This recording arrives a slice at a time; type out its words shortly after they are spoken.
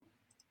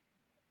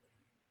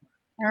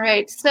All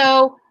right,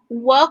 so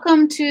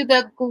welcome to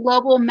the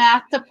Global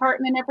Math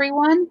Department,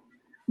 everyone.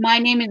 My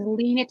name is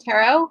Lena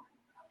Taro,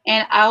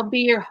 and I'll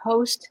be your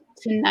host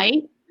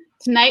tonight.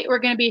 Tonight, we're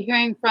going to be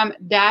hearing from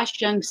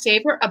Dashiell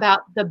Young-Saver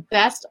about the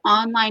best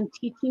online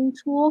teaching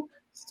tool,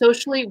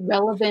 socially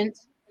relevant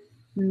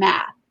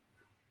math.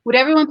 Would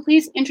everyone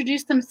please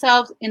introduce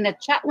themselves in the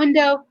chat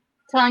window,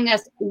 telling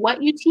us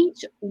what you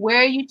teach,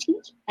 where you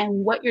teach,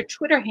 and what your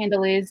Twitter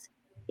handle is,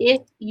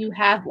 if you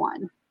have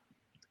one.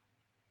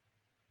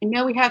 I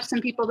know we have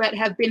some people that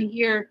have been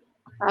here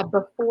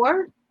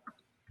before,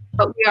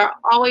 but we are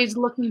always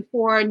looking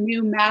for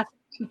new math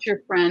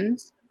teacher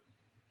friends.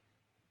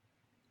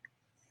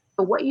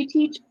 So what you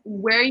teach,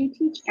 where you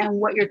teach, and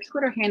what your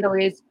Twitter handle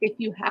is, if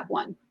you have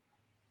one.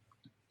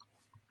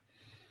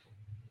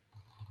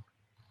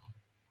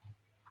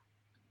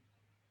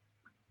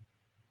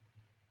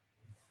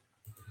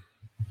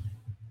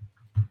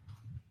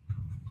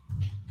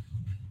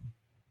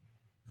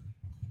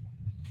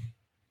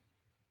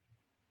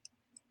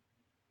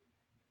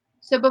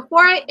 So before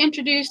I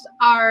introduce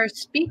our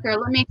speaker,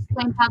 let me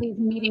explain how these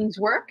meetings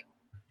work.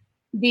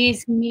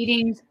 These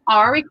meetings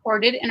are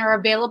recorded and are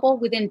available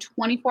within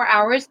 24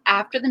 hours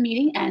after the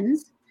meeting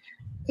ends.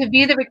 To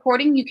view the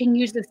recording, you can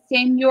use the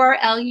same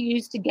URL you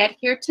used to get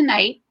here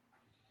tonight.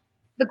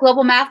 The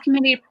Global Math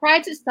community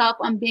prides itself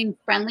on being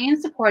friendly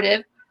and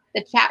supportive.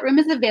 The chat room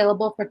is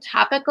available for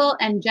topical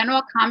and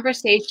general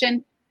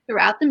conversation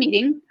throughout the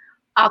meeting.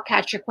 I'll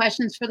catch your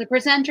questions for the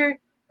presenter,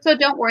 so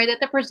don't worry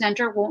that the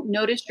presenter won't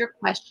notice your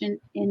question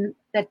in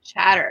the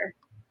chatter.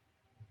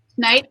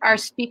 Tonight, our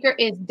speaker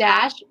is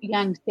Dashiell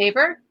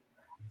Young-Saver.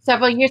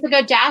 Several years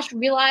ago, Dash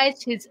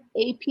realized his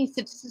AP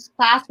statistics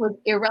class was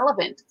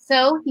irrelevant,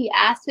 so he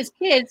asked his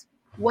kids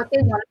what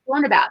they wanted to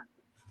learn about.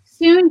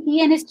 Soon,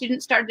 he and his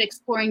students started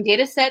exploring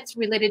data sets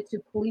related to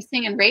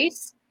policing and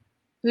race,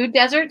 food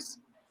deserts,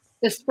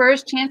 the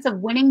Spurs' chance of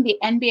winning the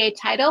NBA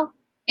title,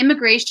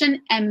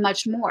 immigration, and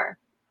much more.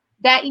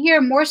 That year,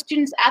 more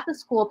students at the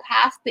school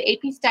passed the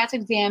AP Stats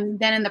exam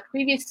than in the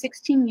previous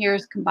 16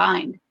 years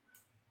combined.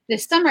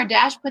 This summer,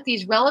 Dash put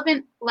these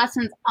relevant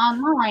lessons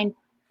online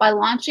by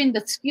launching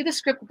the Skew the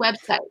Script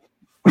website.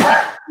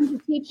 In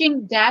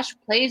teaching, Dash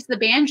plays the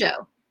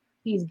banjo.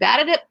 He's bad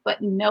at it,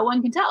 but no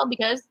one can tell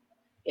because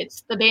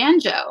it's the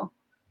banjo.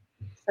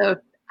 So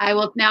I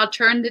will now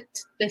turn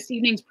this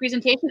evening's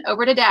presentation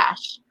over to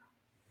Dash.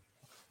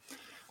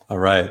 All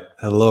right.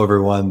 Hello,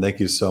 everyone. Thank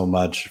you so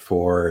much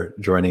for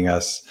joining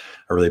us.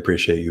 I really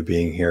appreciate you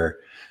being here.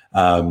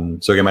 So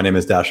again, my name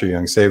is Dashiell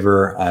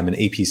Young-Saver. I'm an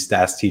AP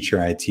Stats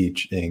teacher. I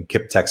teach in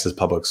KIPP, Texas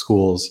Public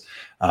Schools.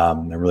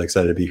 I'm really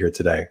excited to be here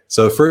today.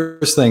 So the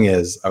first thing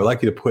is, I would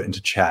like you to put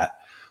into chat,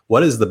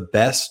 what is the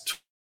best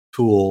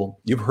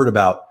tool you've heard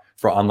about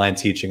for online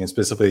teaching and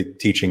specifically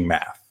teaching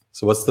math?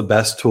 So what's the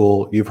best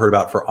tool you've heard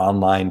about for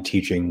online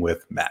teaching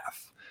with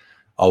math?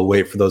 I'll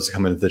wait for those to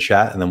come into the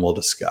chat and then we'll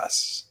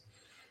discuss.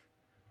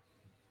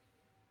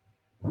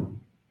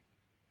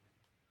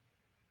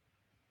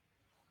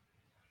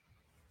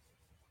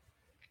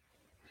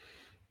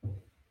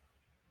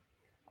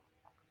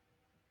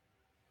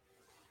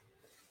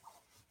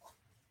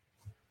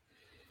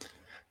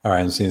 All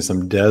right, I'm seeing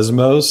some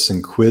Desmos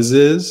and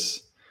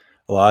quizzes.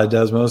 A lot of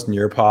Desmos,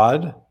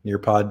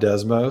 Nearpod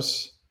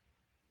Desmos.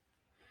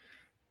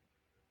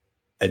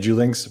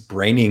 EduLink's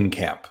Braining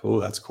Camp.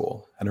 Oh, that's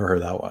cool. I never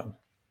heard that one.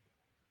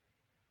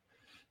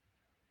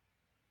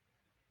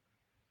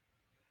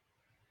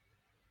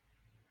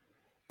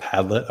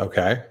 Padlet,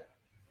 okay.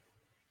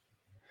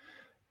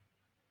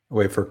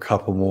 Wait for a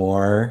couple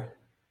more.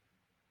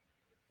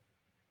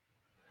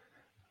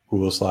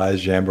 Google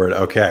Slides, Jamboard,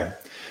 okay.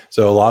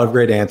 So a lot of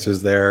great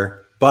answers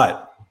there,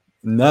 but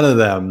none of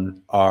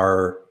them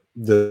are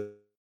the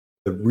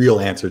real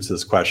answer to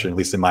this question, at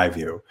least in my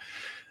view.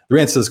 The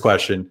answer to this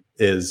question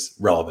is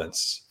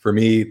relevance. For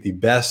me, the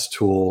best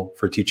tool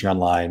for teaching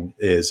online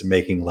is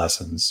making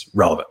lessons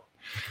relevant.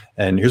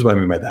 And here's what I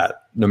mean by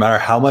that. No matter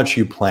how much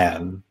you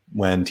plan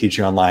when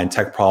teaching online,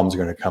 tech problems are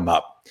going to come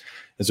up.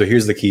 And so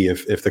here's the key.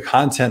 If the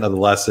content of the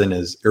lesson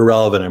is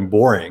irrelevant and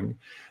boring,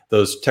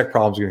 those tech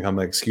problems are going to become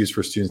an excuse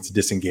for students to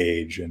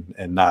disengage and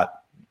not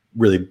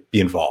really be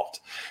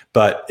involved.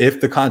 But if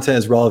the content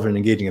is relevant and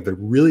engaging, if they're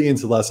really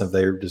into the lesson, if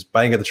they're just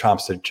biting at the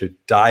chops to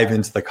dive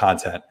into the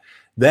content,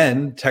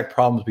 then tech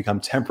problems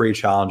become temporary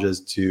challenges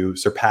to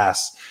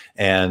surpass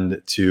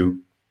and to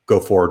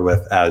go forward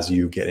with as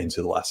you get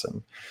into the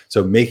lesson.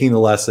 So making the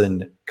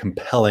lesson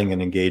compelling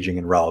and engaging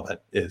and relevant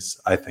is,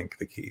 I think,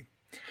 the key.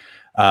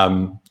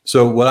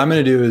 So what I'm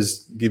going to do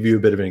is give you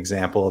a bit of an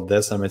example of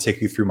this. I'm going to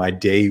take you through my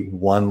day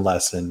one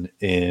lesson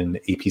in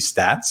AP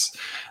Stats.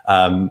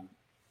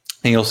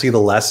 And you'll see the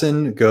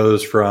lesson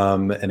goes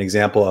from an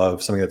example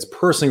of something that's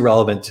personally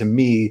relevant to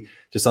me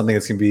to something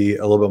that's going to be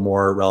a little bit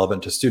more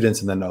relevant to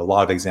students. And then a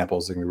lot of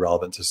examples that are going to be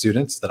relevant to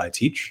students that I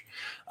teach.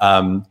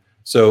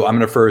 So I'm going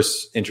to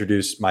first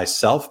introduce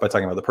myself by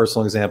talking about the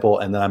personal example,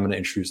 and then I'm going to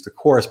introduce the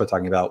course by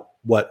talking about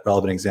what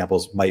relevant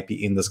examples might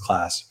be in this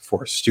class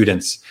for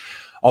students.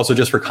 Also,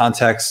 just for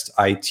context,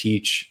 I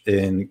teach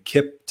in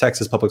KIPP,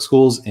 Texas Public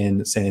Schools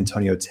in San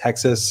Antonio,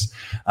 Texas,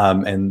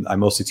 and I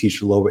mostly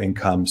teach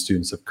low-income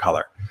students of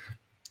color.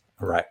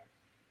 All right.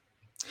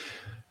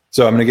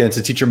 So I'm going to get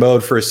into teacher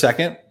mode for a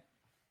second.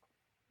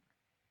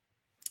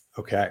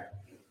 Okay.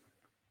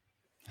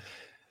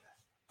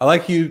 I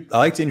like to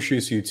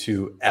introduce you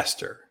to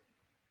Esther.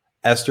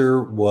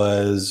 Esther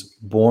was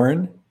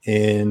born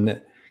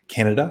in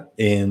Canada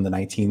in the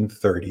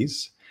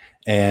 1930s,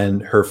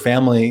 and her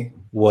family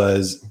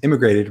was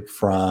immigrated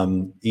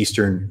from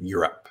Eastern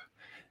Europe.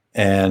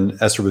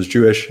 And Esther was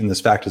Jewish, and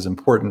this fact is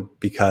important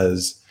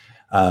because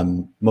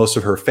most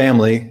of her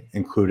family,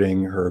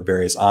 including her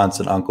various aunts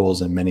and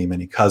uncles and many,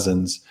 many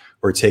cousins,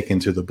 were taken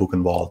to the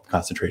Buchenwald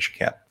concentration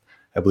camp.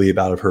 I believe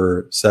out of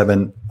her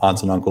 7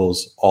 aunts and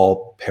uncles,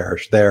 all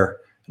perished there,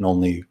 and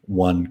only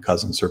 1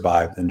 cousin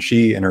survived. And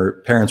she and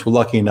her parents were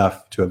lucky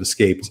enough to have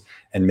escaped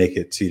and make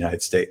it to the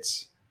United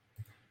States.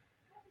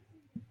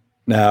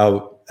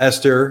 Now,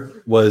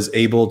 Esther was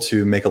able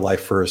to make a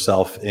life for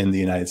herself in the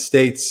United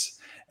States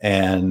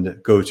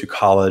and go to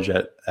college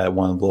at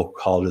one of the local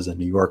colleges in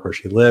New York where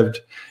she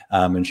lived,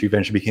 and she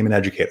eventually became an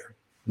educator.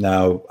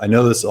 Now, I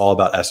know this is all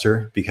about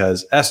Esther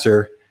because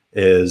Esther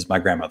is my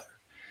grandmother.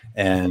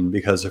 And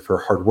because of her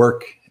hard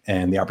work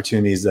and the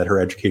opportunities that her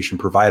education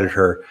provided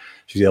her,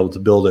 she's able to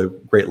build a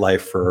great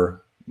life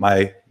for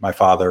my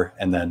father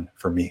and then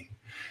for me.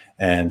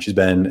 And she's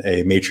been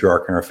a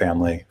matriarch in our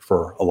family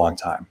for a long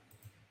time.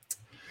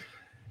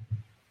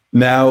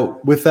 Now,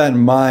 with that in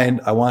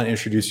mind, I want to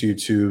introduce you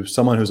to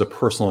someone who's a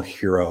personal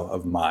hero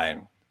of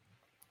mine.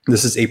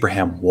 This is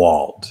Abraham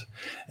Wald.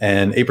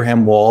 And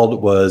Abraham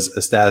Wald was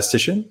a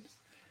statistician,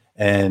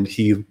 and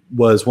he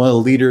was one of the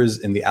leaders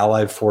in the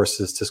Allied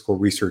Forces Statistical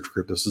Research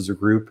Group. This is a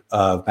group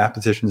of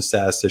mathematicians and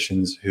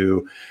statisticians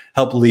who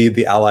helped lead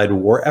the Allied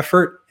war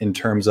effort in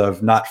terms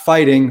of not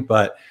fighting,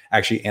 but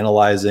actually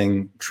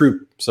analyzing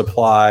troop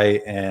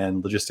supply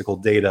and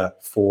logistical data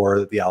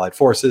for the Allied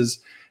forces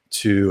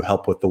to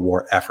help with the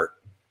war effort.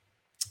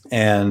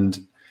 And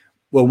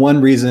well, one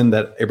reason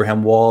that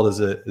Abraham Wald is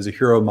a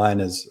hero of mine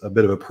is a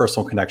bit of a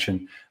personal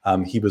connection.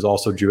 He was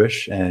also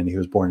Jewish, and he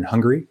was born in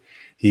Hungary.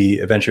 He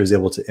eventually was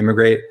able to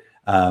immigrate,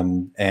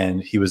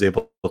 and he was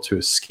able to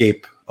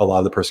escape a lot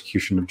of the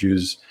persecution of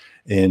Jews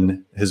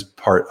in his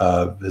part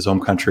of his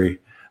home country.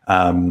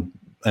 And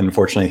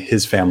unfortunately,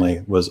 his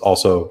family was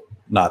also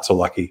not so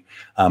lucky.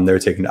 They were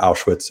taken to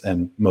Auschwitz,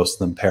 and most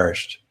of them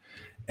perished.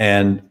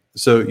 And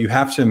so you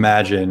have to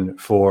imagine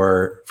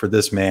for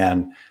this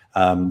man,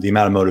 the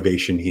amount of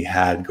motivation he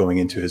had going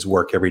into his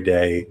work every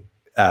day,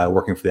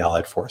 working for the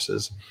Allied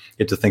forces.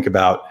 You have to think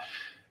about,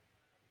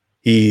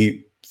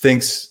 he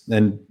thinks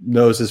and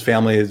knows his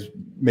family is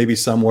maybe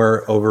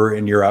somewhere over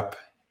in Europe,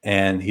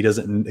 and he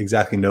doesn't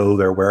exactly know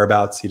their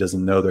whereabouts. He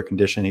doesn't know their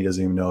condition. He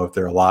doesn't even know if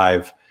they're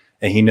alive.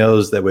 And he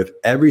knows that with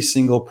every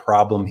single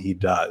problem he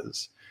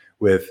does,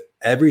 with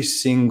every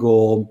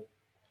single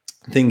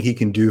thing he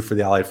can do for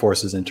the Allied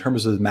forces in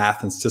terms of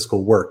math and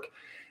statistical work,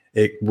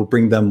 it will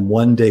bring them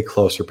one day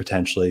closer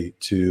potentially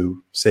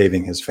to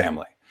saving his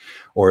family,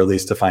 or at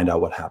least to find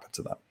out what happened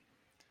to them.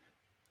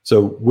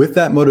 So with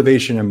that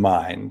motivation in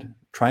mind,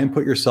 try and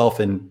put yourself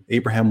in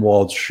Abraham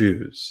Wald's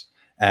shoes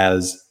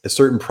as a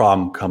certain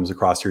problem comes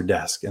across your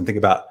desk and think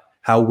about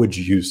how would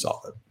you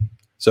solve it.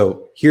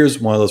 So here's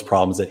one of those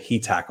problems that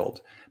he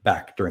tackled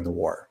back during the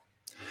war.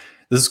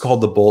 This is called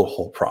the bullet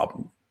hole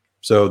problem.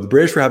 So the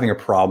British were having a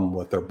problem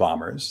with their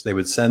bombers. They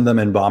would send them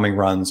in bombing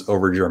runs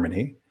over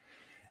Germany.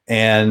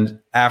 And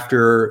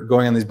after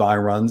going on these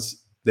bombing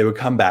runs, they would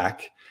come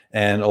back,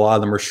 and a lot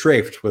of them were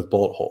strafed with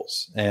bullet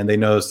holes. And they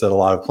noticed that a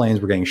lot of planes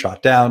were getting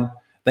shot down.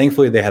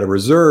 Thankfully, they had a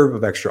reserve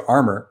of extra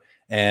armor,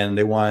 and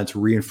they wanted to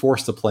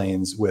reinforce the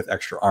planes with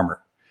extra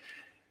armor.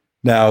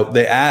 Now,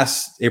 they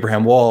asked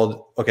Abraham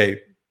Wald, okay,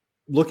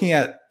 looking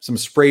at some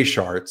spray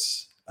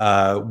charts,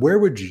 where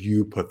would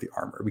you put the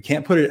armor? We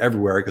can't put it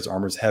everywhere because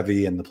armor is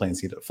heavy and the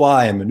planes need to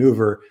fly and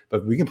maneuver,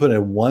 but we can put it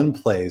in one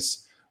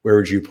place. Where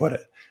would you put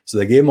it? So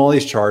they gave him all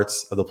these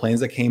charts of the planes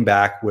that came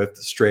back with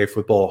strafe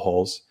with bullet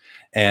holes,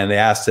 and they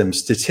asked him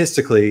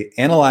statistically,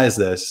 analyze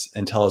this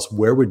and tell us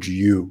where would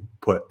you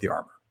put the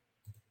armor?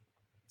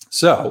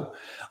 So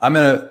I'm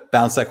going to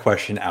bounce that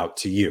question out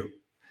to you.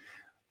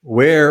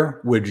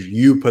 Where would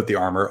you put the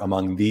armor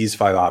among these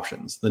 5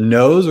 options? The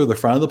nose or the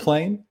front of the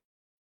plane,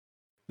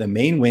 the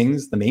main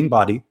wings, the main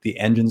body, the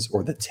engines,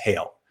 or the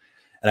tail?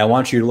 And I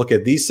want you to look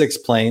at these 6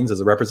 planes as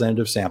a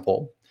representative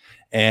sample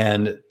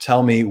and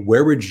tell me,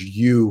 where would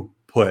you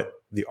put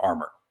the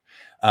armor?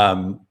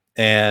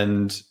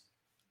 And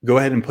go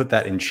ahead and put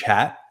that in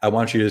chat. I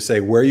want you to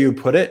say where you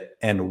put it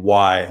and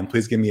why, and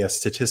please give me a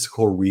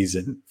statistical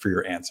reason for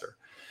your answer.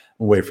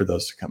 We'll wait for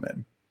those to come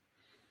in.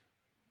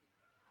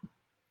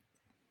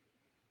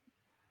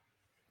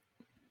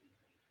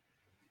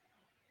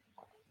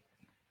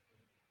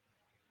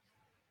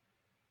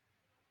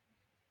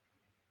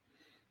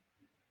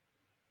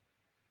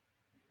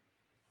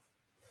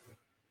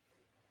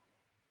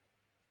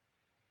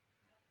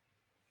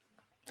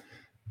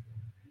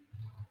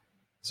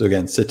 So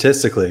again,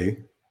 statistically,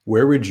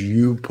 where would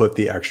you put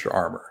the extra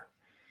armor?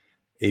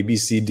 A, B,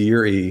 C, D,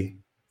 or E,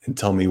 and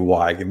tell me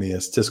why. Give me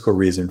a statistical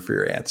reason for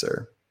your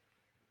answer.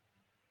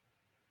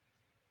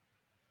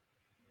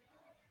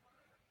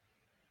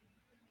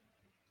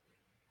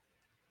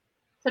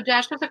 So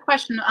Josh, there's a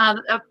question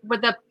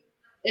with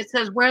it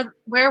says where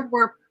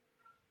were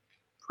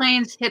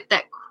planes hit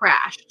that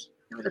crashed?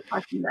 That was a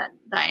question that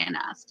Diane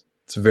asked.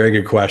 It's a very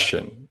good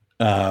question,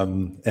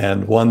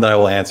 and one that I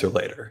will answer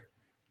later.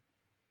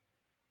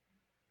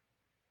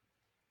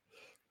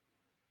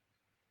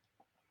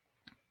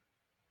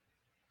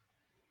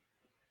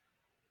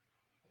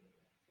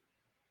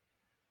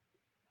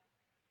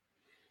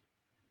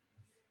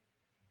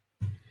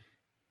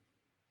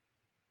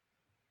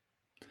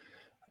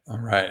 All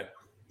right.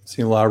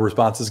 Seeing a lot of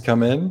responses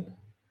come in.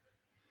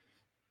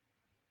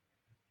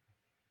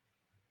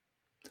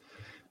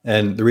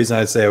 And the reason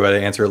I say I would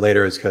answer it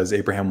later is because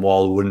Abraham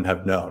Wald wouldn't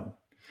have known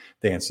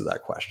the answer to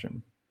that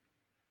question.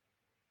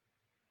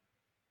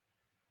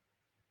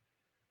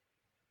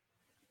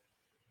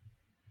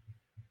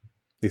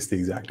 At least the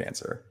exact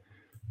answer.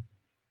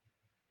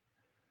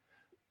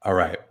 All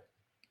right.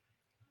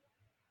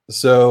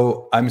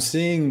 So I'm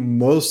seeing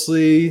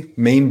mostly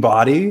main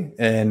body,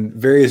 and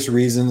various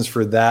reasons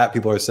for that.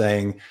 People are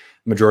saying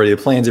the majority of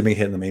planes are being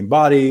hit in the main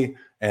body,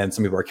 and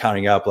some people are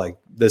counting up like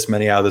this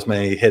many out of this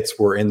many hits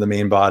were in the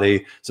main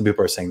body. Some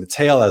people are saying the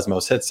tail has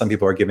most hits. Some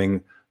people are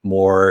giving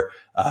more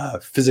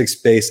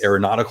physics-based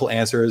aeronautical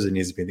answers. It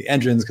needs to be the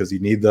engines because you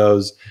need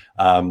those.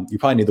 You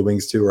probably need the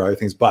wings too or other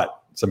things, but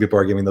some people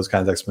are giving those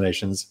kinds of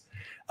explanations.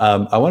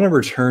 I want to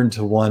return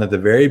to one at the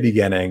very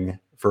beginning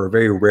for a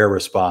very rare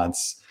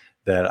response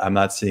that I'm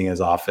not seeing as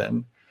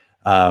often.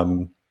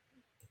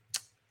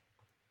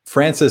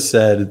 Francis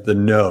said the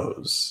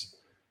nose.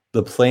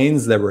 The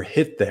planes that were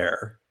hit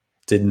there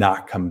did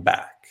not come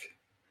back.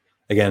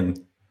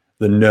 Again,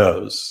 the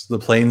nose. The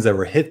planes that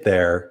were hit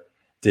there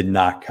did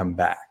not come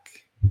back.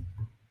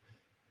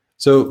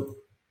 So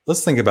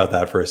let's think about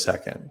that for a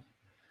second.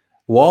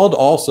 Wald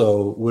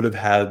also would have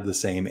had the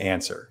same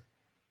answer.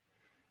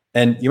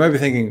 And you might be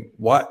thinking,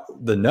 what?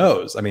 The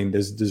nose? I mean,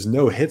 there's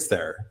no hits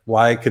there.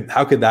 How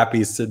could that be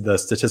the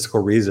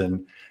statistical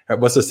reason?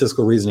 What's the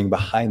statistical reasoning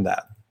behind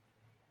that?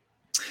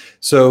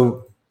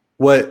 So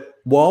what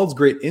Wald's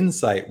great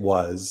insight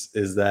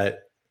is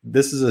that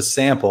this is a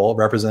sample,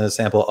 representative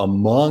sample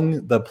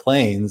among the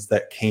planes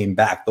that came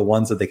back, the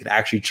ones that they could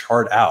actually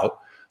chart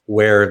out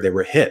where they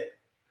were hit.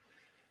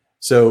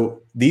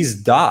 So these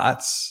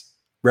dots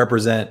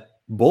represent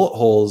bullet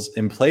holes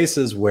in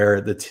places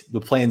where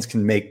the planes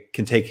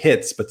can take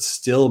hits but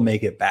still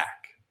make it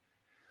back.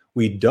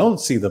 We don't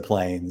see the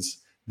planes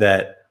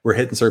that were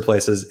hit in certain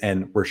places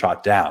and were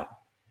shot down.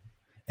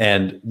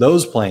 And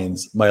those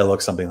planes might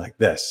look something like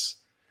this.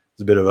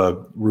 It's a bit of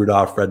a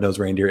Rudolph red-nosed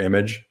reindeer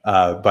image,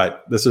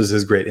 but this was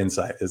his great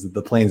insight, is that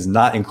the planes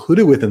not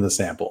included within the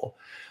sample,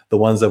 the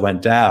ones that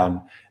went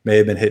down, may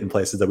have been hit in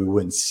places that we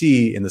wouldn't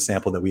see in the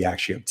sample that we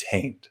actually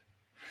obtained.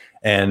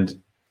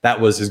 And that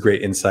was his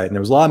great insight. And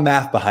there was a lot of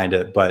math behind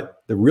it,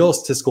 but the real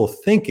statistical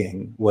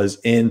thinking was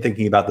in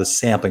thinking about the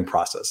sampling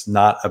process,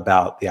 not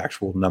about the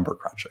actual number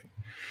crunching.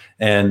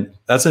 And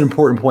that's an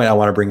important point I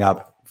want to bring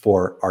up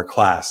for our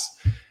class.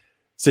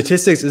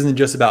 Statistics isn't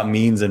just about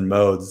means and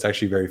modes. It's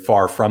actually very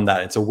far from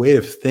that. It's a way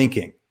of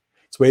thinking.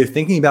 It's a way of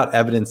thinking about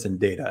evidence and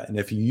data. And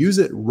if you use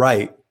it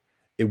right,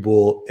 it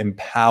will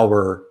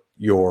empower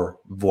your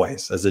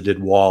voice, as it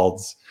did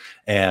Wald's,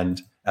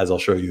 and as I'll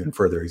show you in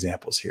further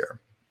examples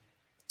here.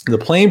 The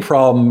plane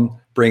problem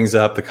brings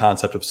up the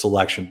concept of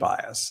selection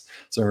bias.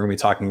 So we're going to be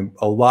talking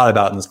a lot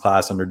about in this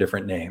class under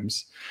different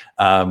names.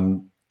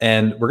 And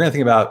we're going to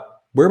think about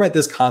where might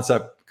this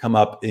concept come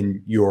up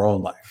in your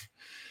own life.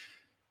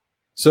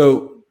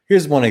 So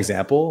here's one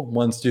example.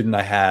 One student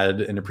I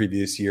had in a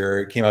previous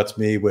year came out to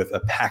me with a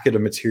packet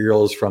of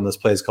materials from this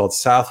place called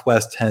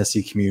Southwest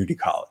Tennessee Community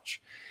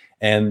College.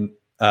 And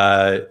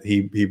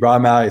he brought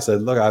them out. He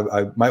said, look,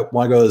 I might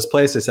want to go to this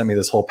place. They sent me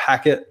this whole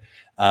packet.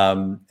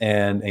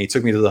 And he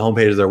took me to the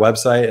homepage of their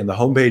website, and the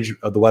homepage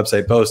of the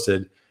website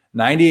boasted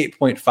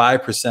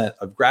 98.5%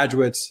 of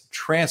graduates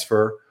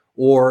transfer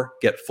or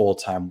get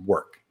full-time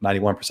work,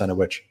 91% of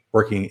which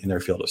working in their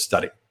field of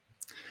study.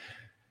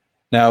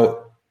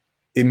 Now,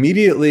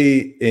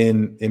 immediately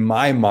in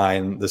my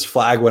mind, this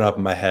flag went up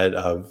in my head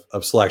of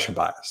selection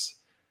bias.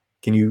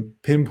 Can you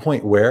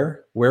pinpoint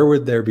where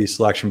would there be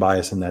selection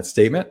bias in that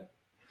statement?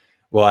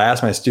 Well, I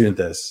asked my student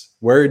this,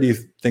 where do you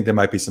think there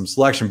might be some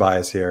selection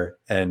bias here?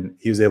 And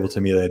he was able to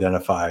immediately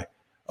identify,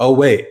 oh,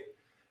 wait,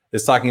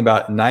 it's talking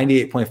about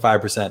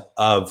 98.5%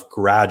 of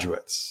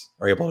graduates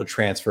are able to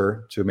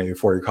transfer to maybe a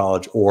four-year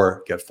college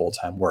or get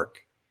full-time work.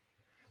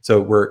 So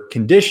we're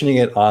conditioning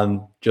it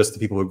on just the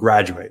people who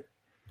graduate.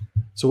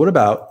 So what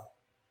about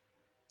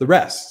the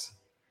rest?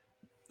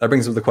 That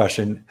brings up the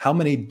question, how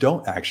many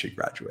don't actually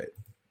graduate?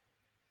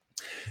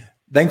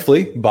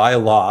 Thankfully, by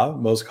law,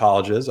 most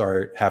colleges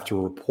have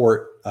to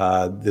report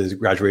the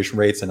graduation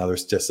rates and other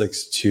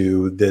statistics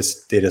to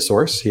this data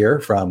source here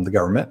from the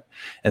government.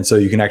 And so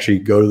you can actually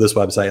go to this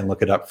website and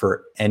look it up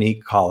for any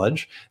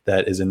college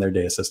that is in their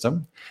data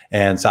system.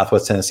 And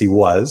Southwest Tennessee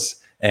was.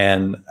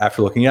 And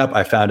after looking up,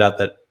 I found out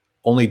that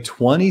only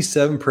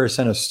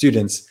 27% of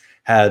students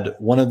had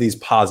one of these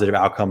positive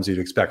outcomes you'd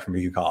expect from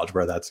a college,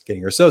 whether that's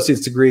getting your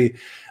associate's degree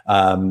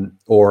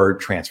or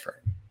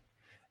transferring.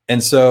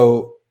 And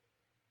so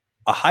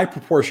a high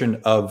proportion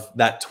of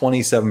that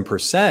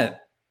 27%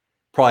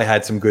 probably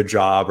had some good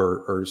job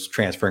or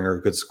transferring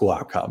or good school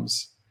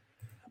outcomes.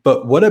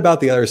 But what about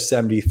the other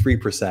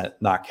 73%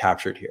 not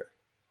captured here?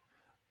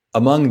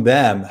 Among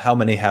them, how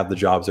many have the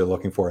jobs they're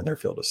looking for in their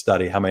field of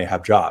study? How many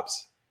have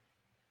jobs?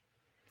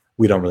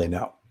 We don't really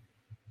know.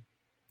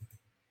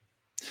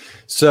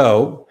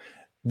 So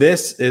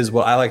this is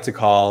what I like to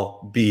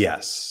call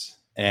BS.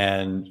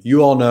 And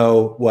you all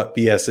know what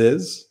BS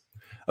is.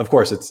 Of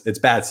course, it's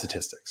bad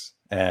statistics.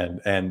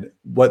 And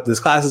what this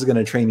class is going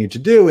to train you to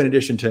do, in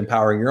addition to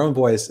empowering your own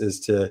voice, is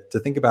to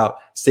think about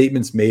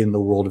statements made in the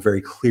world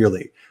very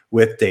clearly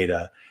with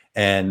data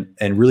and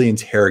really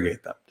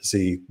interrogate them to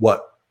see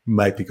what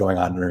might be going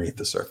on underneath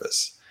the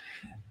surface.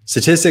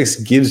 Statistics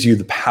gives you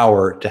the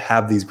power to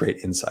have these great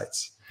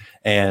insights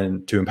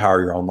and to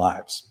empower your own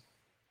lives.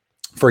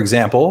 For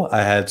example,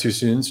 I had two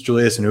students,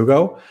 Julius and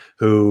Hugo,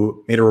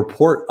 who made a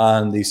report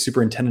on the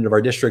superintendent of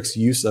our district's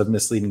use of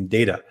misleading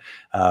data.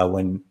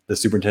 When the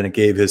superintendent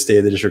gave his State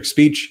of the District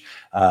speech,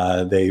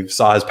 they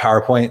saw his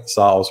PowerPoint,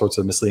 saw all sorts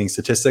of misleading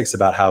statistics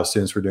about how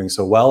students were doing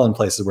so well in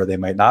places where they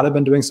might not have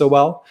been doing so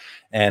well,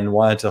 and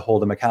wanted to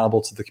hold them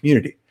accountable to the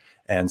community.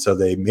 And so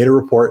they made a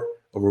report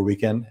over a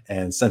weekend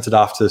and sent it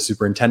off to the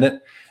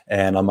superintendent.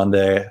 And on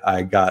Monday,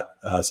 I got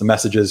some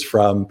messages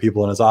from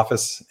people in his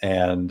office,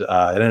 and it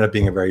ended up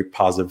being a very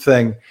positive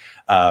thing.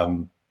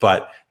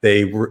 But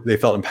they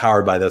felt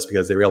empowered by this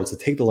because they were able to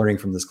take the learning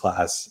from this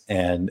class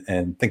and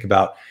think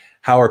about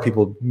how are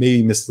people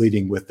maybe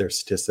misleading with their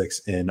statistics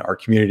in our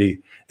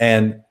community.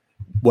 And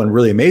one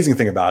really amazing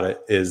thing about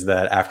it is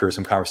that after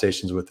some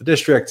conversations with the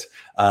district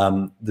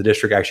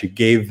actually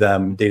gave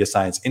them data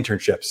science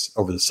internships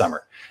over the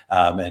summer.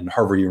 And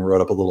Harvard even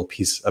wrote up a little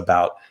piece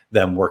about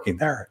them working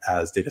there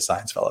as data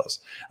science fellows.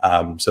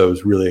 So it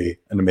was really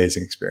an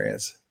amazing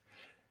experience.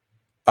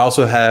 I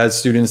also had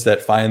students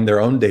that find their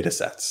own data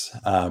sets.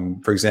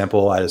 For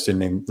example, I had a student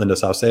named Linda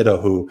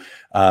Saucedo who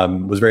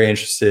was very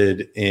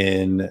interested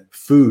in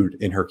food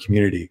in her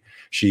community.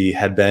 She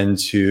had been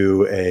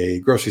to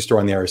a grocery store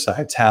on the other side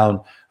of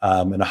town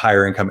in a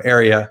higher income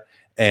area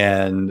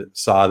and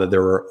saw that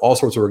there were all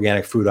sorts of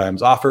organic food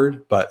items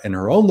offered, but in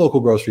her own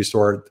local grocery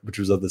store, which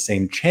was of the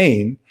same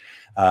chain,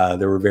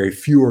 there were very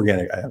few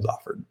organic items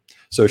offered.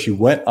 So she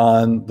went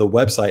on the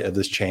website of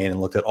this chain and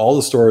looked at all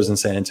the stores in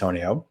San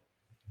Antonio.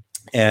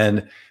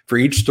 And for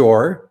each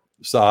store,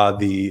 found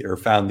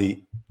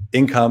the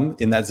income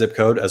in that zip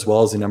code, as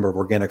well as the number of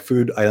organic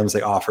food items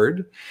they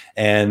offered,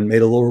 and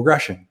made a little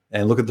regression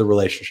and look at the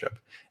relationship.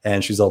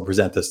 And she's able to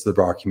present this to the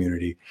broader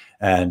community.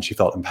 And she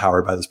felt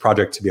empowered by this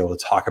project to be able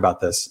to talk about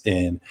this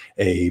in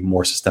a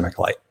more systemic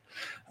light.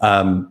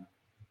 And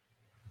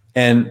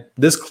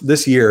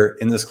this year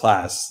in this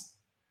class,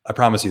 I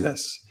promise you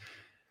this,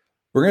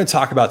 we're going to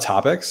talk about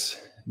topics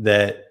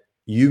that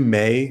you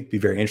may be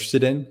very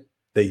interested in,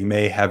 that you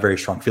may have very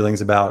strong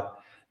feelings about,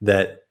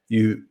 that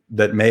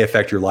may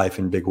affect your life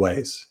in big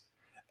ways.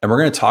 And we're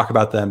going to talk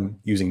about them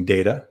using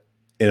data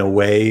in a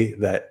way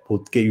that will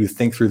get you to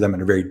think through them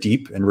at a very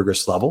deep and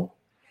rigorous level,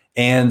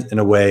 and in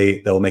a way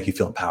that will make you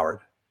feel empowered.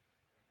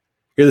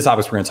 Here are the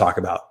topics we're going to talk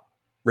about: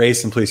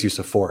 race and police use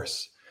of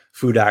force,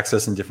 food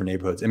access in different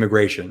neighborhoods,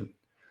 immigration,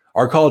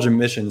 are college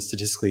admissions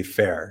statistically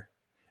fair,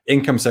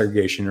 income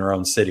segregation in our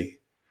own city,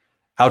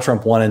 how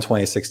Trump won in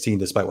 2016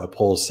 despite what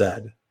polls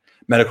said,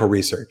 medical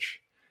research,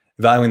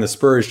 valuing the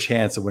Spurs'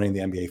 chance of winning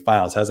the NBA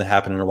Finals. Hasn't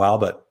happened in a while,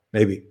 but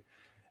maybe.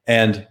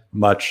 And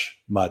much,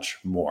 much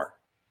more.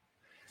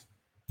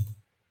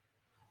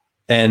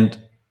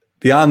 And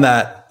beyond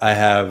that, I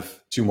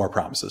have two more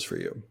promises for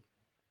you.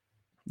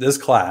 This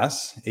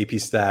class, AP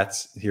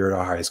Stats here at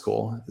our high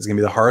school, is going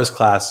to be the hardest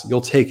class you'll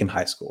take in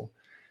high school.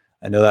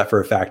 I know that for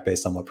a fact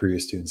based on what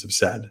previous students have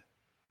said.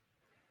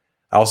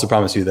 I also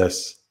promise you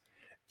this: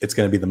 it's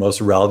going to be the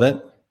most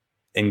relevant,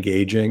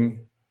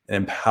 engaging, and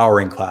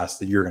empowering class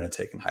that you're going to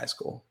take in high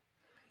school.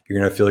 You're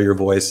going to feel your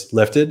voice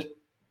lifted,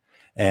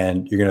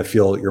 and you're going to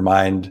feel your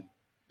mind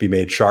be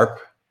made sharp,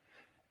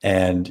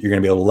 and you're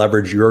going to be able to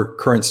leverage your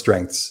current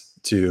strengths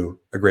to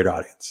a greater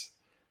audience.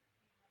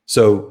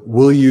 So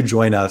will you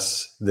join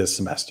us this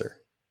semester?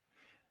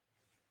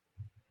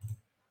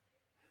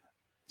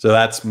 So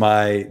that's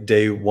my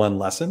day one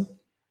lesson.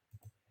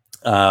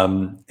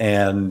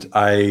 And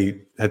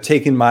I have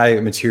taken my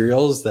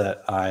materials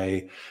that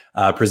I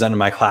present in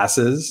my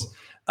classes,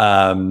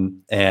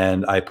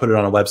 and I put it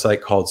on a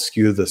website called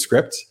Skew the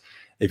Script.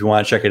 If you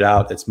want to check it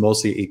out, it's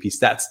mostly AP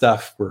Stat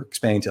stuff. We're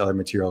expanding to other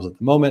materials at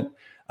the moment,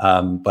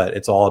 but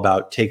it's all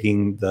about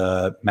taking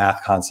the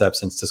math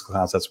concepts and statistical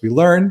concepts we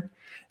learn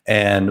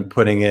and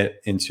putting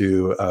it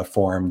into a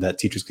form that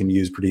teachers can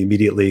use pretty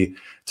immediately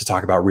to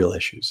talk about real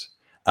issues.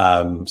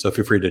 So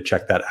feel free to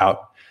check that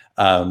out.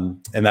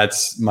 And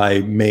that's my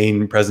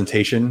main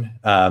presentation.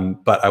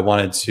 But I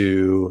wanted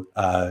to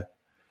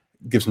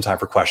give some time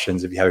for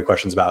questions if you have any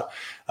questions about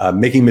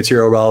making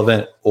material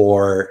relevant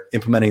or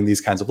implementing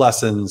these kinds of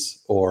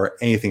lessons or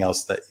anything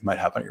else that you might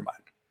have on your mind.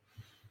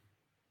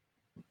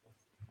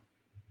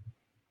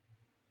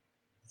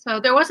 So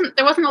there wasn't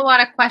a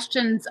lot of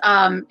questions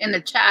in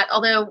the chat,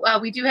 although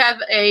we do have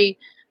a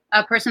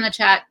person in the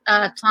chat.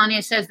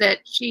 Tanya says that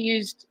she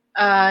used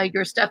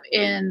your stuff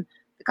in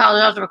the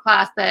college algebra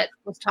class that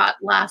was taught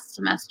last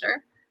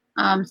semester.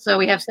 So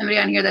we have somebody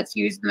on here that's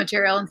used the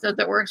material and says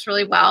that works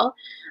really well.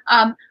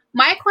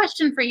 My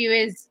question for you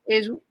is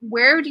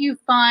where do you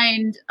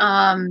find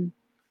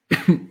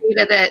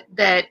data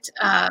that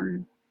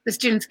the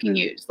students can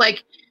use?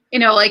 Like,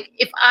 like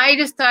if I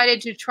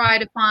decided to try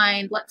to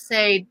find, let's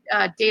say,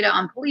 data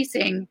on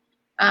policing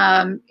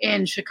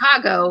in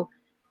Chicago,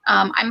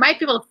 I might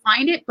be able to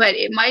find it, but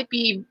it might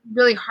be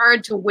really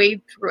hard to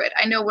wade through it.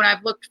 I know when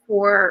I've looked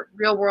for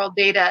real world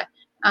data,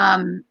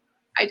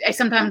 I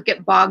sometimes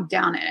get bogged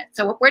down in it.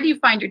 So where do you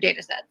find your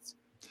data sets?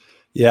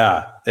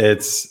 Yeah,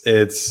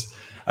 it's.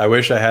 I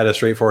wish I had a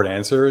straightforward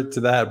answer to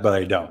that, but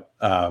I don't.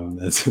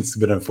 It's a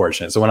bit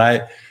unfortunate. So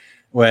I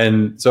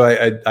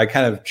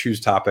kind of choose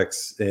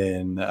topics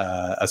in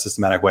a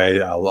systematic way.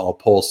 I'll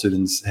poll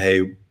students,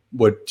 hey,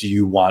 what do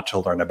you want to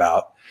learn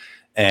about?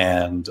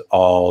 And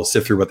I'll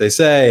sift through what they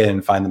say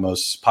and find the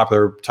most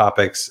popular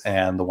topics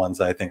and the ones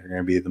that I think are going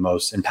to be the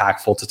most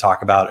impactful to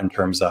talk about in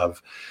terms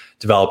of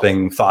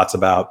developing thoughts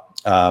about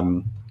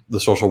the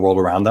social world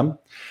around them.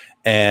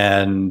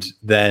 And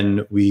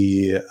then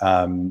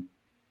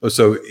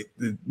so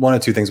one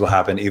of two things will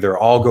happen. Either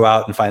I'll go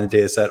out and find the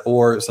data set,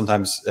 or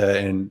sometimes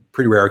in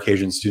pretty rare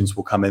occasions, students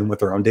will come in with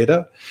their own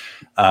data.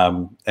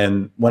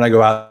 And when I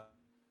go out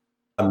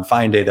and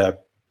find data,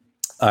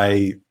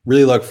 I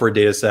really look for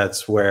data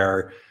sets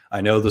where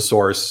I know the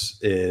source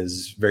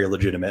is very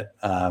legitimate.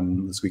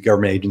 This could be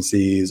government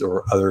agencies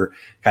or other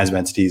kinds of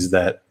entities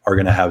that are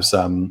going to have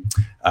some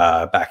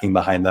backing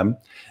behind them.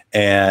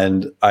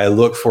 And I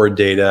look for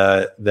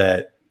data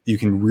that you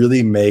can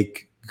really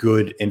make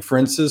good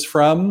inferences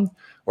from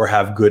or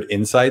have good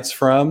insights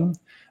from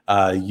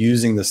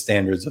using the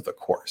standards of the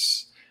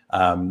course.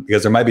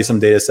 Because there might be some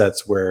data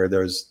sets where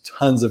there's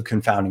tons of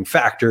confounding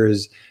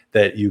factors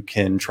that you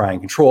can try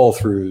and control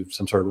through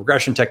some sort of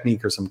regression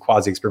technique or some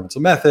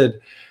quasi-experimental method.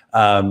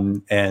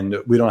 And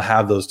we don't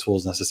have those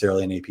tools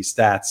necessarily in AP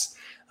Stats.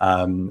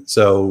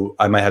 So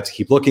I might have to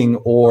keep looking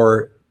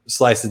or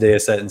slice the data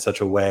set in such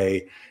a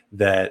way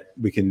that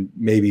we can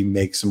maybe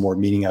make some more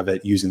meaning of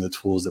it using the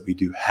tools that we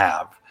do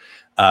have.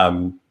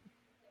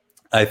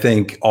 I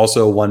think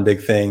also one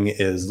big thing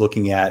is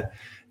looking at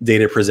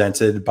data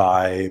presented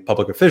by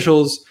public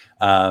officials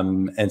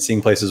and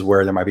seeing places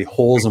where there might be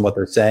holes in what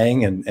they're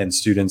saying, and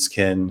students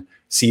can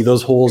see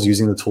those holes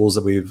using the tools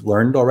that we've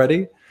learned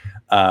already,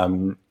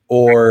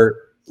 or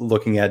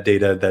looking at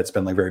data that's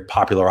been like very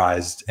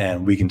popularized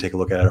and we can take a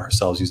look at it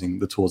ourselves using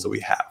the tools that we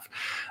have.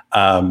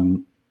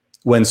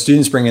 When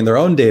students bring in their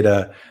own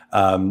data,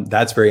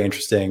 that's very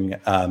interesting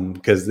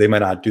because they might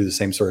not do the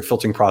same sort of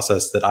filtering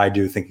process that I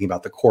do, thinking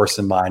about the course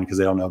in mind, because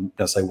they don't know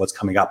necessarily what's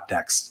coming up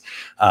next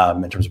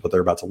in terms of what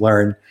they're about to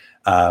learn.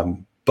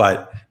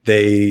 But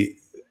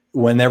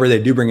whenever they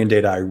do bring in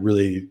data, I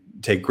really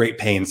take great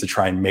pains to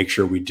try and make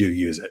sure we do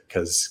use it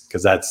because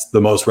that's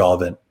the most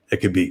relevant it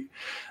could be.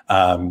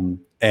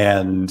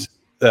 And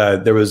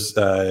there was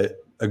a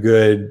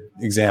good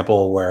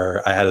example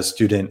where I had a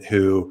student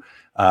who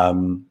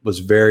was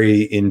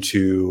very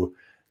into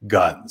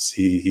guns.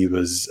 He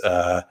was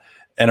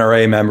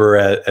NRA member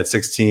at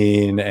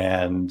 16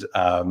 and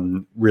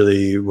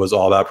really was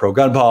all about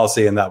pro-gun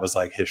policy, and that was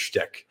like his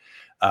shtick.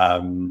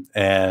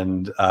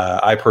 And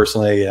I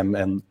personally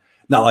am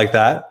not like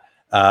that,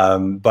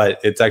 but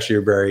it's actually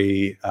a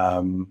very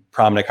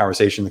prominent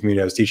conversation in the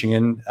community I was teaching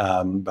in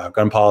about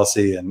gun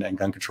policy and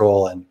gun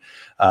control, and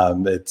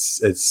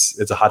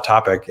it's a hot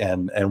topic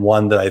and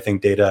one that I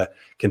think data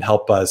can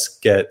help us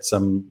get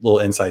some little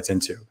insights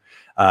into.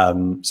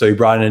 So he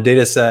brought in a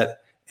data set,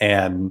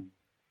 and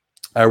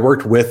I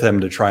worked with him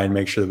to try and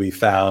make sure that we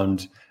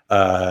found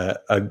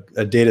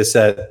a data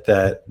set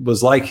that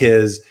was like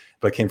his,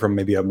 but came from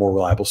maybe a more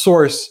reliable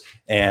source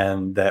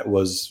and that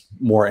was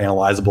more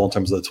analyzable in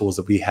terms of the tools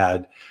that we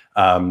had.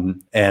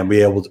 And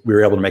we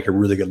were able to make a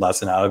really good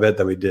lesson out of it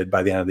that we did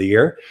by the end of the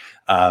year.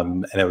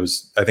 And it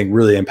was, I think,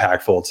 really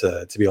impactful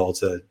to be able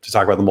to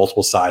talk about the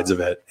multiple sides of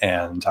it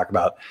and talk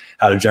about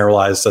how to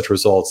generalize such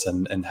results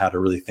and how to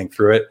really think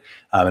through it.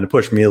 And it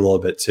pushed me a little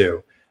bit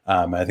too.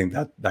 I think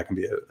that can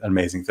be an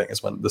amazing thing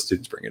is when the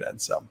students bring it in.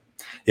 So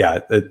yeah,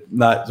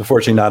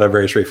 unfortunately not a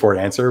very straightforward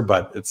answer,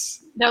 but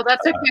it's. No,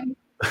 that's okay.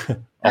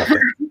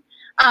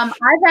 I've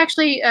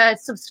actually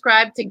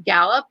subscribed to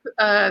Gallup,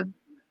 the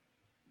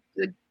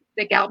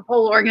Gallup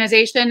poll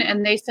organization,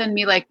 and they send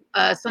me like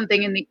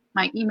something in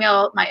my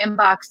email, my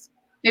inbox,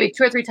 maybe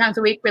 2 or 3 times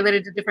a week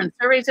related to different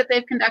surveys that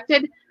they've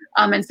conducted.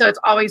 And so it's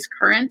always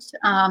current.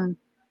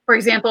 For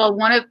example,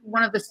 one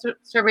of the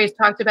surveys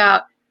talked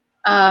about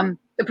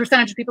the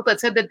percentage of people that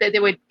said that they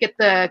would get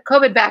the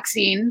COVID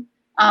vaccine.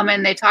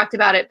 And they talked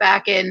about it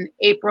back in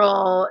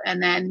April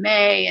and then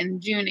May and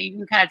June. And you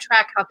can kind of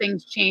track how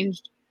things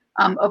changed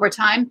over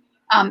time.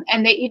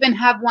 And they even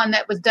have one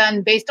that was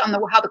done based on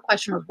how the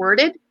question was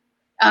worded.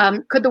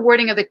 Could the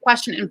wording of the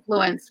question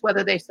influence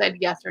whether they said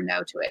yes or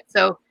no to it?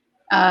 So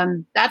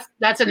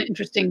that's an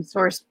interesting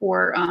source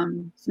for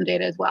some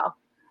data as well.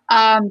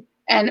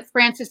 And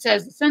Francis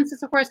says the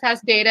census, of course,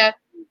 has data.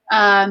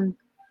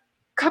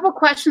 Couple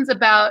questions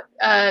about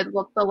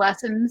the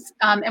lessons,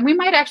 and we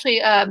might actually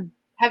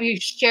have you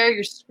share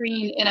your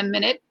screen in a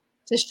minute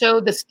to show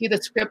the Skew the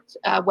Script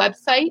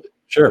website.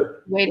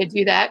 Sure. Way to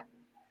do that.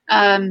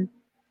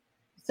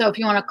 So if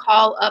you want to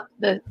call up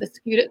the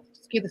Skew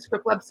the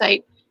Script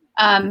website,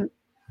 and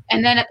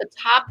then at the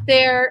top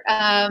there,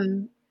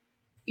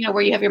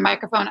 where you have your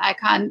microphone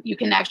icon, you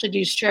can actually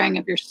do sharing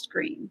of your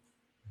screen.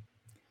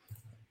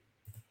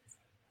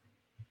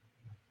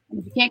 And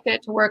if you can't get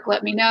it to work,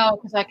 let me know,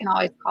 because I can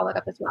always call it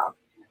up as well.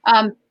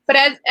 But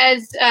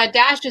as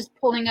Dash is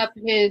pulling up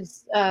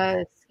his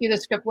Skew the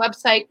Script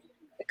website,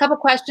 a couple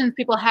questions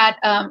people had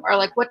are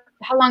like,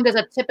 how long does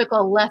a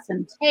typical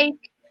lesson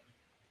take?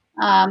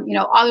 Are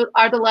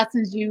the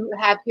lessons you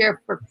have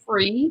here for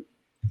free?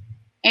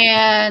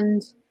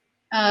 And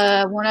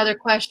one other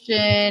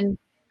question,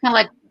 kind of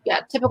like,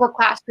 typical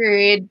class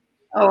period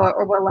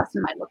or what a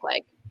lesson might look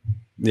like.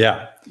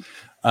 Yeah.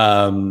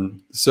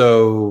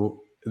 So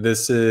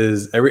this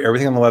is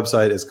everything on the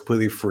website is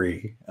completely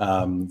free.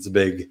 It's a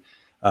big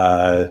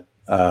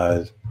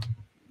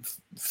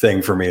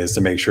thing for me, is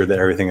to make sure that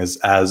everything is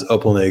as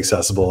openly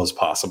accessible as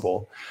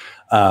possible.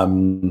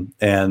 And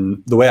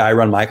the way I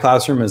run my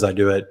classroom is I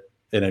do it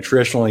in a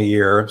traditional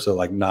year. So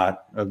like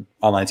not an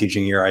online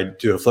teaching year, I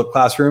do a flipped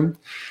classroom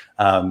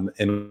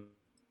in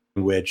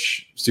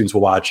which students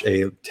will watch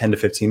a 10 to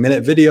 15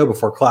 minute video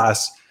before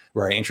class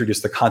where I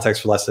introduce the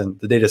context for lesson,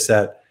 the data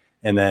set,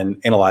 and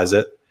then analyze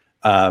it.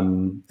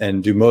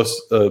 And do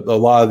a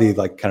lot of the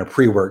like kind of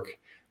pre-work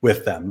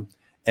with them.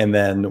 And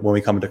then when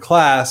we come to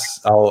class,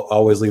 I'll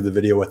always leave the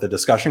video with a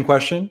discussion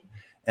question.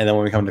 And then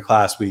when we come to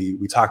class, we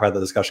talk about the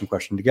discussion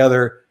question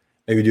together,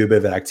 maybe do a bit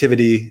of an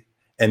activity,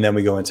 and then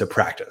we go into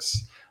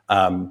practice.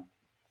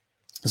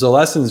 So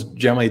lessons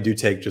generally do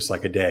take just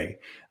like a day.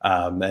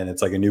 And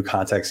it's like a new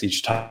context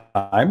each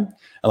time,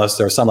 unless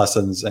there are some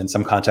lessons and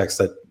some contexts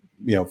that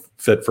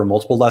fit for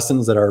multiple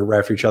lessons that are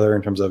right for each other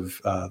in terms of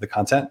the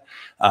content,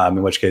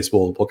 in which case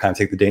we'll kind of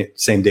take the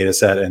same data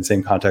set and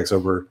same context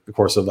over the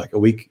course of like a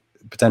week,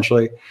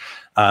 potentially.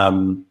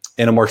 In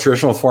a more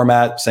traditional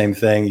format, same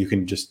thing. You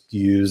can just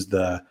use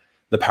the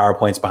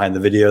PowerPoints behind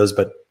the videos,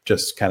 but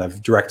just kind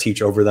of direct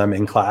teach over them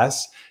in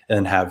class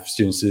and have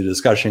students do the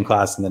discussion in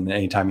class, and then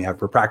anytime you have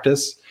for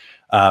practice.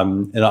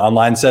 In an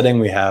online setting,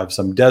 we have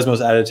some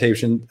Desmos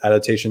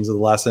adaptations of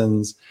the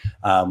lessons.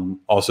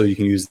 Also, you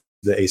can use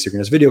the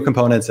asynchronous video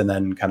components and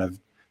then kind of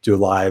do a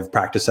live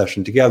practice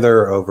session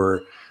together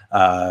over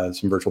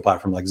some virtual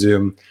platform like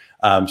Zoom.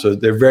 So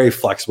they're very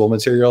flexible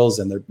materials,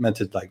 and they're meant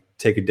to like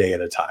take a day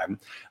at a time,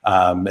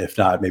 if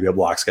not maybe a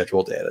block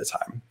schedule day at a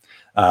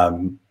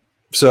time.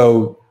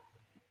 So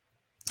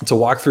to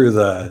walk through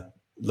the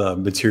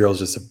materials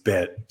just a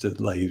bit to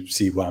let you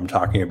see what I'm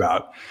talking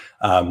about.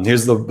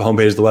 Here's the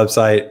homepage of the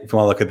website. If you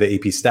want to look at the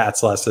AP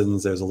stats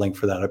lessons, there's a link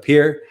for that up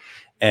here.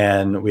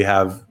 And we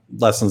have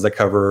lessons that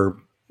cover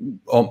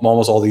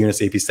almost all the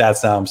units AP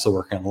stats now. I'm still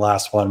working on the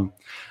last one.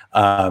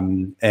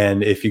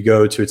 And if you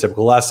go to a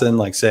typical lesson,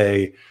 like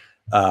say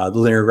the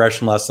linear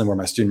regression lesson where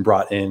my student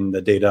brought in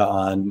the data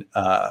on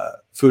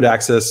food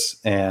access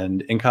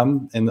and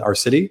income in our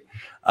city,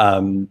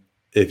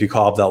 if you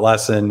call up that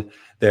lesson,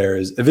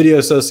 there's a video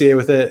associated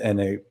with it, and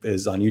it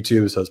is on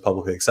YouTube, so it's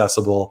publicly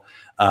accessible.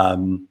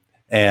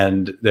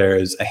 And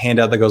there's a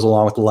handout that goes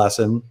along with the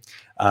lesson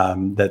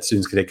that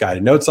students can take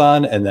guided notes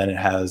on, and then it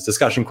has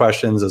discussion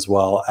questions as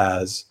well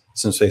as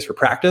some space for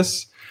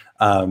practice.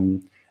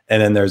 And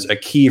then there's a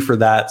key for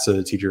that, so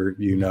the teacher,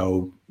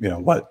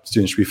 what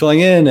students should be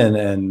filling in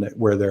and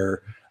where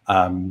their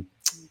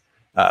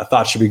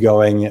thoughts should be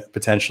going.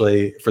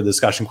 Potentially for the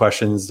discussion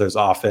questions, there's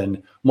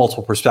often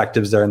multiple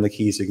perspectives there in the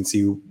key, so you can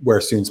see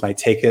where students might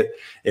take it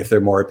if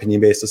they're more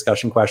opinion-based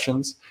discussion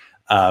questions.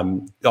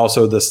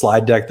 Also, the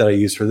slide deck that I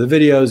use for the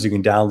videos, you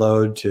can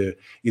download to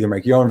either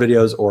make your own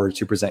videos or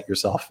to present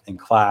yourself in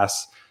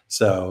class.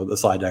 So the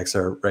slide decks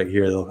are right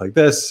here. They look like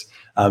this.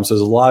 So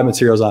there's a lot of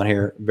materials on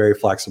here, very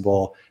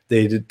flexible.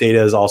 The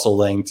data is also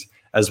linked,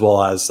 as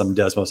well as some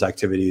Desmos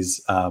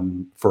activities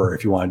for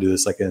if you want to do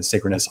this like in a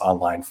synchronous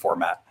online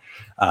format.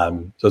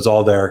 So it's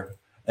all there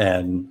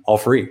and all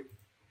free.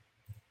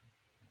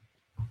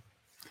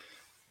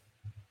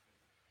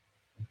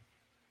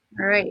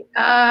 All right.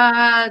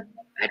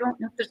 I don't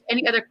know if there's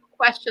any other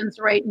questions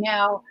right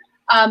now.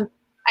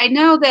 I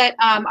know that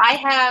I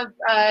have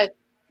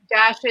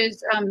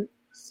Dash's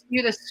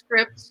Skew the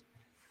Script,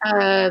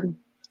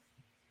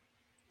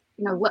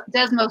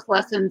 Desmos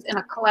lessons in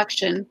a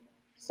collection.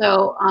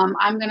 So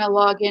I'm going to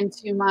log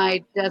into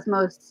my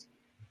Desmos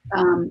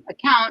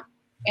account,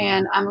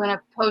 and I'm going to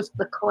post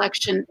the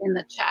collection in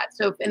the chat.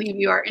 So if any of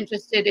you are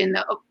interested in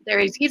the, oh, there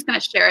he's going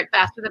to share it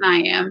faster than I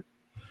am.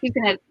 He's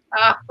going to,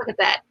 look at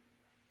that.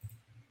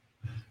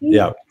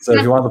 Yeah. So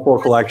if you want the full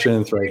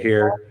collection, it's right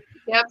here.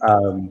 Yep.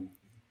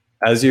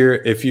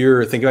 If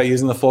you're thinking about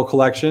using the full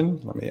collection,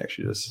 let me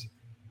actually let's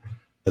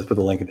put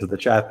the link into the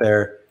chat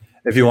there.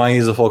 If you want to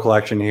use the full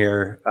collection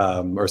here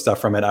or stuff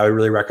from it, I would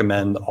really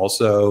recommend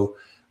also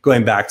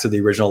going back to the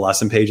original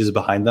lesson pages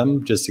behind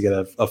them, just to get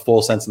a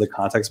full sense of the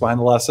context behind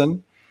the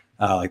lesson,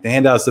 like the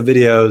handouts, the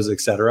videos,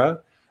 etc.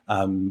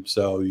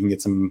 So you can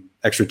get some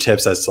extra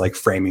tips as to like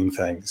framing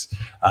things,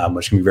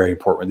 which can be very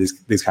important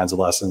with these kinds of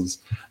lessons.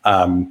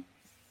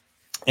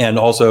 And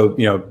also,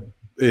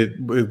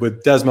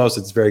 with Desmos,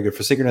 it's very good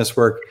for synchronous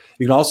work.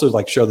 You can also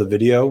like show the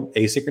video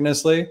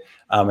asynchronously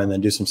and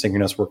then do some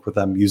synchronous work with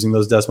them using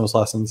those Desmos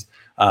lessons.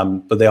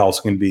 But they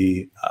also can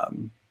be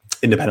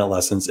independent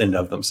lessons in and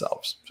of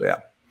themselves. So yeah.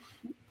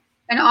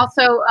 And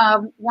also,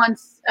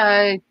 once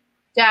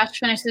Dash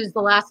finishes the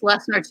last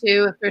lesson or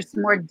two, if there's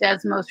some more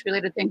Desmos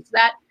related things to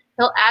that,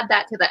 he'll add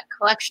that to that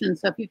collection.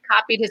 So if you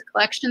copied his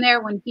collection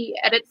there, when he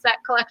edits that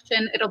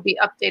collection, it'll be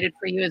updated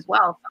for you as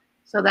well.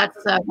 So that's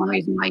one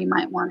reason why you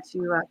might want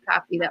to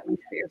copy that link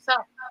for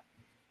yourself.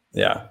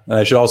 Yeah. And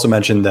I should also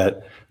mention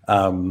that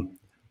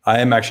I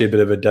am actually a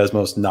bit of a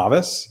Desmos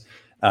novice,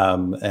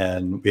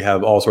 and we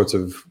have all sorts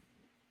of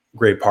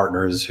great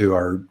partners who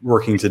are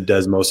working to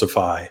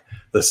Desmosify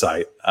the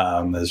site.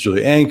 There's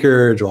Julie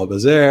Anchor, Joel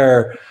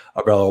Bazaire,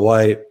 Abrella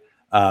White,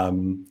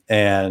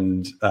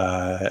 and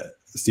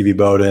Stevie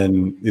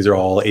Bowden. These are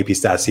all AP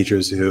Stats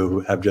teachers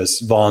who have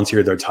just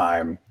volunteered their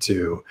time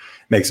to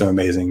make some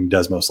amazing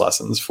Desmos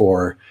lessons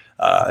for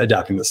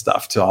adapting this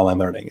stuff to online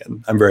learning.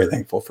 And I'm very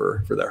thankful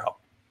for their help.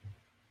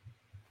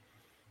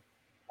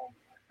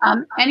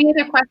 Any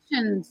other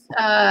questions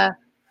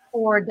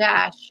for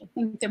Dash? I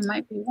think there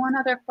might be one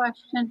other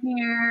question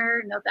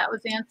here. No, that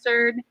was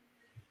answered.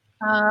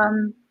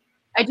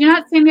 I do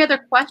not see any other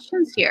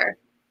questions here.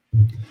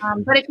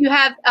 But if you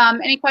have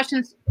any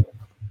questions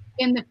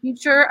in the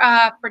future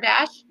for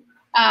Dash,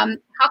 how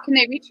can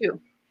they reach you?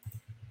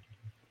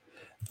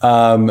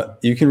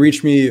 You can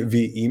reach me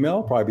via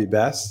email, probably be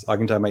best. I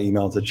can type my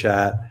email into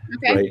chat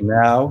right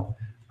now.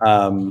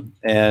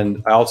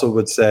 And I also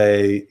would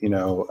say,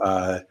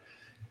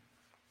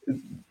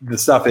 the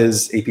stuff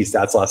is AP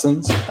Stats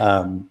lessons.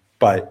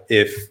 But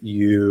if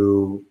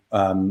you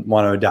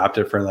want to adapt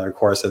it for another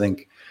course, I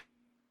think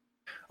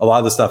a lot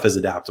of the stuff is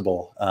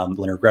adaptable. The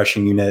linear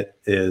regression unit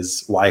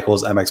is y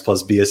equals mx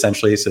plus b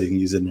essentially, so you can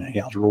use it in an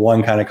algebra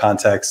 1 kind of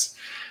context.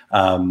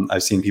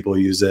 I've seen people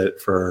use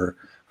it for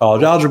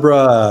college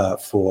algebra,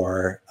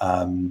 for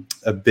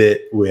a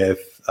bit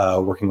with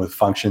working with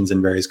functions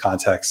in various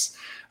contexts,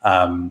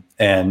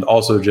 and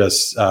also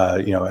just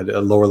at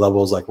lower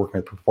levels like working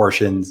with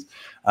proportions.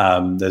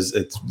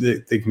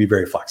 They can be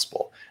very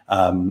flexible,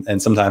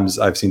 and sometimes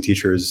I've seen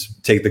teachers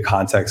take the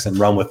context and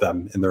run with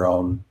them in their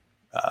own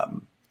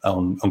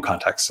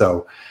context.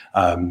 So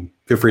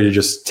feel free to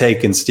just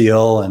take and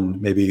steal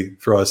and maybe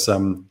throw us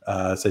some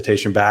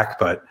citation back,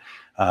 but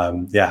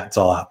it's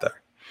all out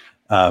there.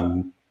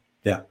 All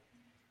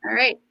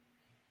right.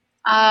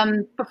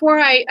 Before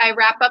I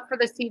wrap up for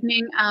this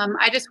evening,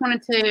 I just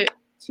wanted to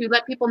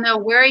let people know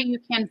where you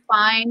can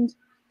find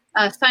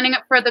signing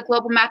up for the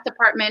Global Math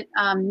Department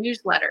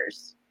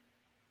newsletters.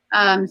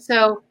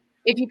 So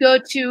if you go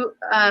to,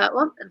 it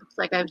looks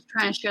like I was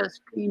trying to share the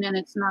screen and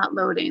it's not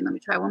loading. Let me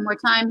try one more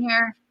time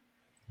here.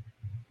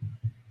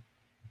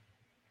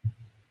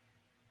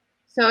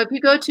 So if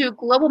you go to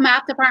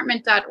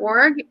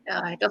globalmathdepartment.org,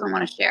 it doesn't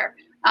want to share.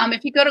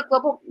 If you go to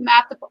Global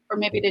Math, or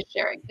maybe it is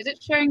sharing. Is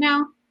it sharing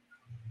now?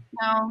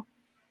 No,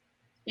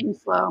 it's being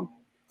slow.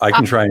 I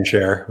can try and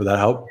share. Would that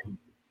help?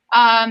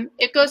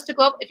 It goes to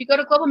if you go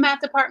to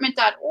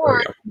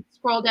globalmathdepartment.org,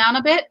 scroll down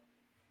a bit.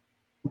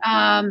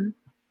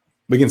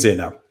 We can see it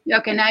now.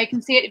 Okay, now you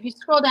can see it. If you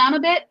scroll down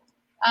a bit,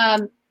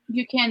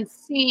 you can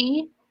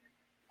see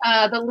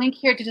the link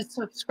here to just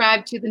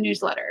subscribe to the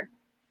newsletter.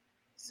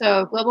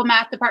 So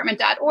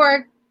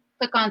globalmathdepartment.org,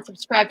 click on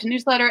subscribe to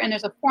newsletter, and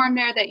there's a form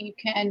there that you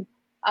can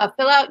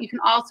fill out. You can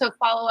also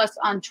follow us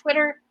on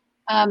Twitter.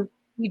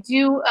 We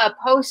do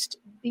post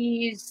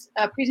these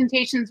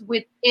presentations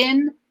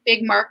within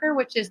Big Marker,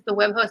 which is the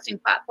web hosting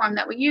platform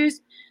that we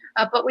use.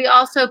 But we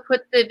also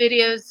put the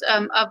videos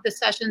of the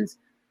sessions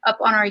up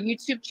on our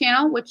YouTube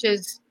channel, which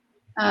is,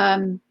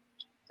 I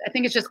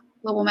think it's just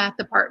Global Math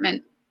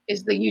Department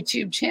is the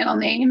YouTube channel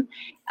name.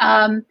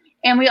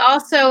 And we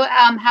also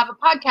have a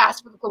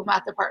podcast for the Global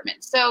Math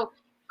Department. So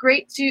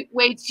great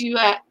way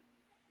to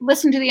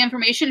listen to the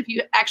information if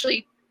you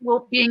actually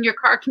will be in your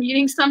car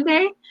commuting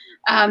someday.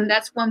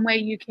 That's one way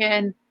you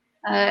can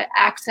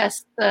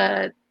access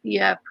the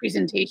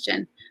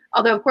presentation.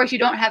 Although, of course, you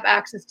don't have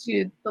access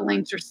to the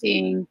links or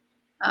seeing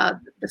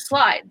the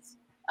slides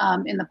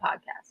in the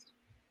podcast.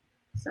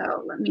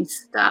 So let me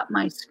stop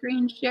my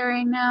screen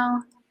sharing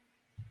now.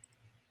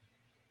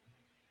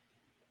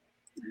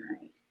 All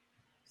right.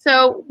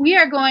 So we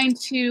are going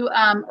to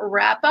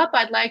wrap up.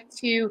 I'd like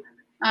to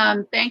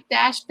thank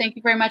Dash. Thank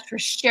you very much for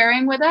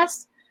sharing with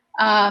us.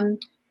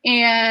 And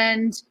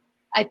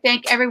I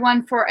thank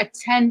everyone for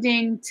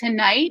attending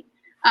tonight.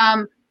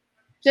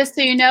 Just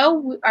so you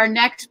know, our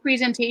next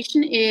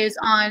presentation is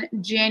on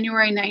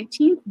January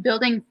 19th,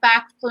 Building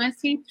Fact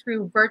Fluency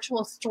Through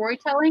Virtual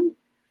Storytelling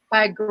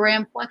by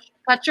Graham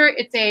Fletcher.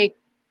 It's a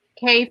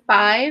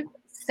K-5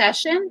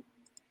 session.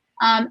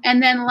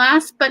 And then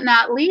last but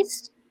not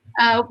least,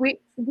 we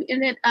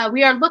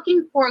are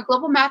looking for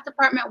Global Math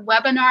Department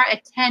webinar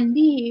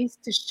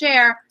attendees to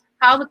share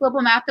how the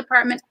Global Math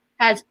Department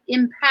has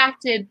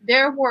impacted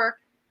their work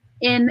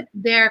in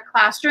their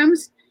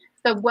classrooms.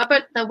 The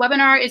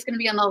webinar is going to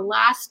be on the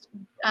last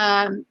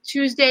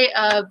Tuesday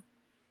of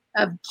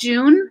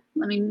June.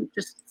 Let me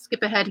just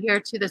skip ahead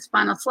here to this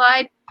final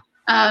slide.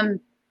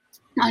 On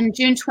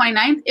June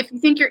 29th. If you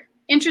think you're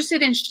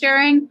interested in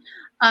sharing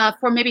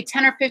for maybe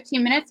 10 or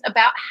 15 minutes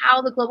about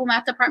how the Global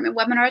Math Department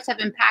webinars have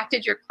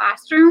impacted your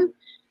classroom,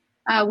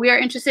 we are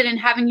interested in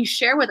having you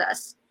share with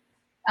us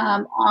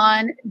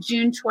on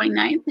June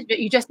 29th.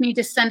 You just need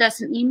to send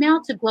us an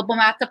email to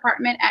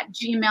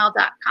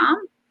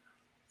globalmathdepartment@gmail.com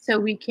so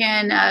we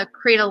can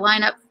create a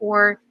lineup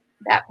for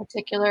that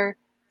particular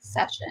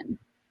session.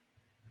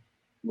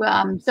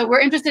 So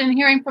we're interested in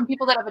hearing from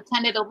people that have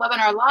attended a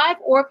webinar live,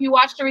 or if you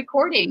watched a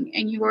recording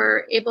and you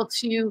were able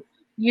to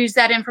use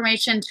that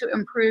information to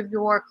improve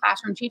your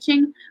classroom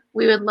teaching.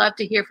 We would love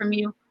to hear from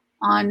you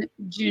on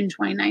June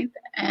 29th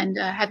and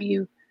have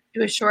you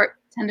do a short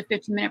 10 to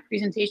 15 minute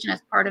presentation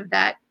as part of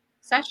that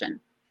session.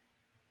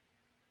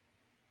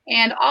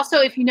 And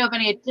also, if you know of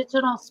any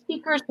additional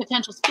speakers,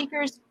 potential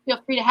speakers,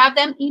 feel free to have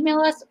them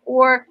email us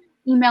or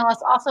email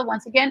us also,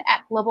 once again,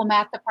 at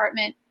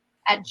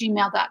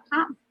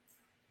globalmathdepartment@gmail.com.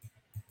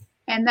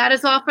 And that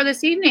is all for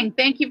this evening.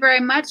 Thank you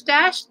very much,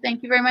 Dash.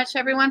 Thank you very much,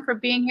 everyone, for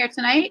being here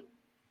tonight.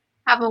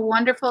 Have a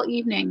wonderful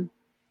evening.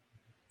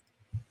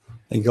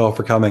 Thank you all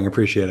for coming.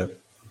 Appreciate it.